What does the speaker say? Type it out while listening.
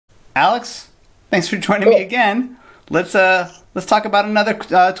Alex, thanks for joining me again. Let's talk about another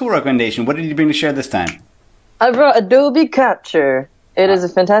tool recommendation. What did you bring to share this time? I brought Adobe Capture. It is a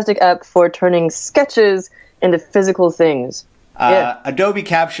fantastic app for turning sketches into physical things. Adobe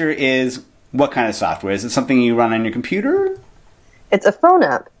Capture is what kind of software? Is it something you run on your computer? It's a phone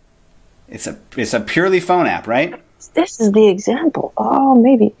app. It's a purely phone app, right? This is the example. Oh,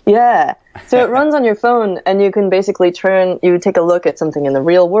 maybe. Yeah. So it runs on your phone, and you can basically you take a look at something in the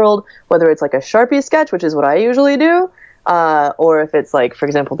real world, whether it's like a Sharpie sketch, which is what I usually do, or if it's like, for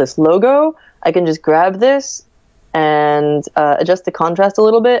example, this logo, I can just grab this and adjust the contrast a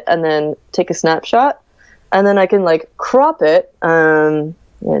little bit, and then take a snapshot, and then I can like crop it. I'm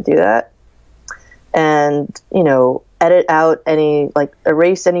gonna do that, and edit out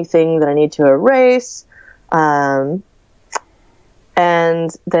erase anything that I need to erase.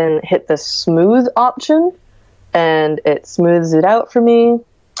 And then hit the smooth option, and it smooths it out for me.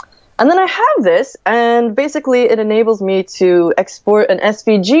 And then I have this, and basically it enables me to export an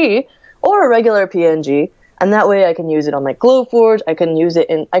SVG or a regular PNG, and that way I can use it on my Glowforge. I can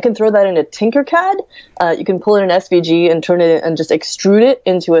throw that into Tinkercad. You can pull in an SVG and turn it and just extrude it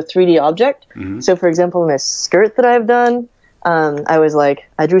into a 3D object. So for example, in this skirt that I've done,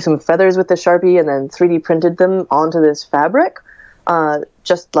 I drew some feathers with the Sharpie and then 3D printed them onto this fabric,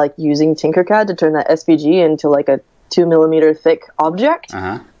 just like using Tinkercad to turn that SVG into like a 2mm thick object.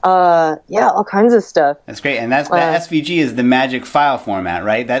 Yeah, all kinds of stuff. That's great. And that SVG is the magic file format,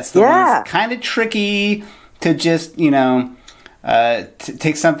 right? That's the one that's kind of tricky to just,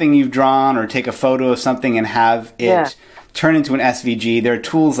 take something you've drawn or take a photo of something and have it turn into an SVG. There are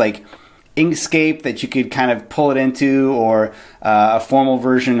tools like Inkscape that you could kind of pull it into, or a formal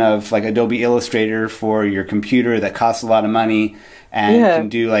version of like Adobe Illustrator for your computer that costs a lot of money, and you can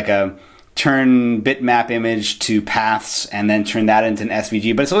do like a turn bitmap image to paths and then turn that into an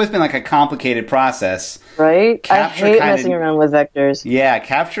SVG. But it's always been like a complicated process. Right? Capture, I hate messing around with vectors. Yeah,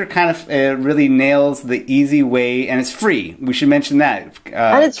 Capture kind of really nails the easy way, and it's free. We should mention that.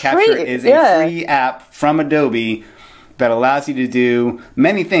 And it's Capture free. is a free app from Adobe that allows you to do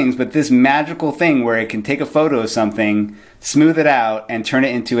many things, but this magical thing where it can take a photo of something, smooth it out, and turn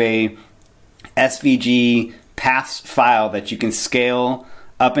it into a SVG paths file that you can scale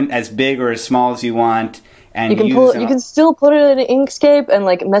up and as big or as small as you want. And you can still put it in Inkscape and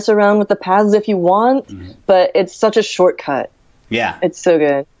like mess around with the paths if you want, but it's such a shortcut. Yeah, it's so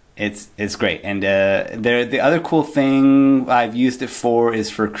good. It's great. And the other cool thing I've used it for is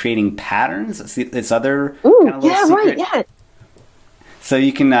for creating patterns. It's this other kind of little secret. Yeah. So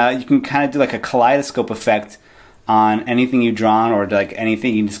you can kind of do like a kaleidoscope effect on anything you've drawn, or like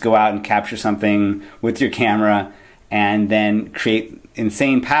anything. You can just go out and capture something with your camera, and then create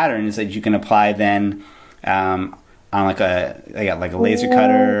insane patterns that you can apply then on like a laser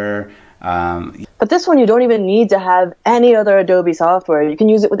cutter. But this one, you don't even need to have any other Adobe software. You can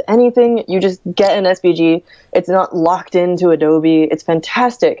use it with anything. You just get an SVG. It's not locked into Adobe. It's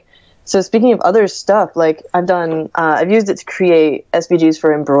fantastic. So speaking of other stuff, like I've used it to create SVGs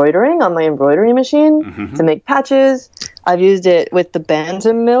for embroidering on my embroidery machine to make patches. I've used it with the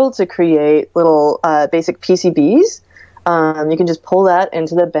Bantam mill to create little basic PCBs. You can just pull that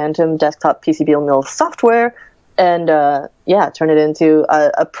into the Bantam desktop PCB mill software, and turn it into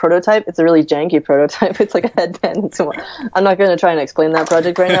a prototype. It's a really janky prototype. It's like a headband. I'm not going to try and explain that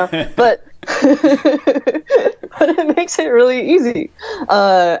project right now, but but it makes it really easy.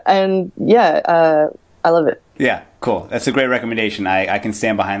 I love it. Yeah, cool. That's a great recommendation. I can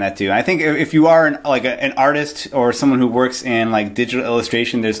stand behind that too. I think if you are an artist or someone who works in like digital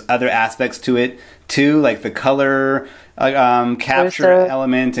illustration, there's other aspects to it too, like the color capture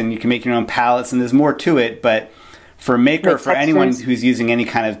element, and you can make your own palettes, and there's more to it. But for anyone who's using any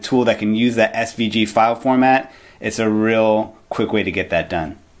kind of tool that can use that SVG file format, it's a real quick way to get that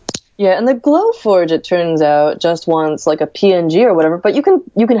done. Yeah, and the Glowforge, it turns out, just wants like a PNG or whatever, but you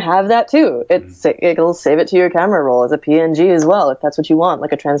can have that too. It'll save it to your camera roll as a PNG as well, if that's what you want,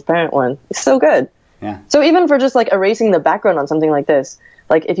 like a transparent one. It's so good. Yeah. So even for just like erasing the background on something like this,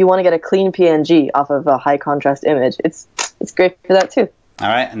 like if you want to get a clean PNG off of a high contrast image, it's great for that too. All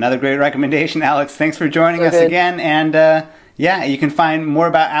right, another great recommendation, Alex. Thanks for joining us again, and yeah, you can find more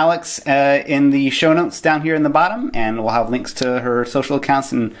about Alex in the show notes down here in the bottom, and we'll have links to her social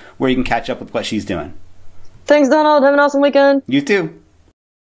accounts and where you can catch up with what she's doing. Thanks, Donald. Have an awesome weekend. You too.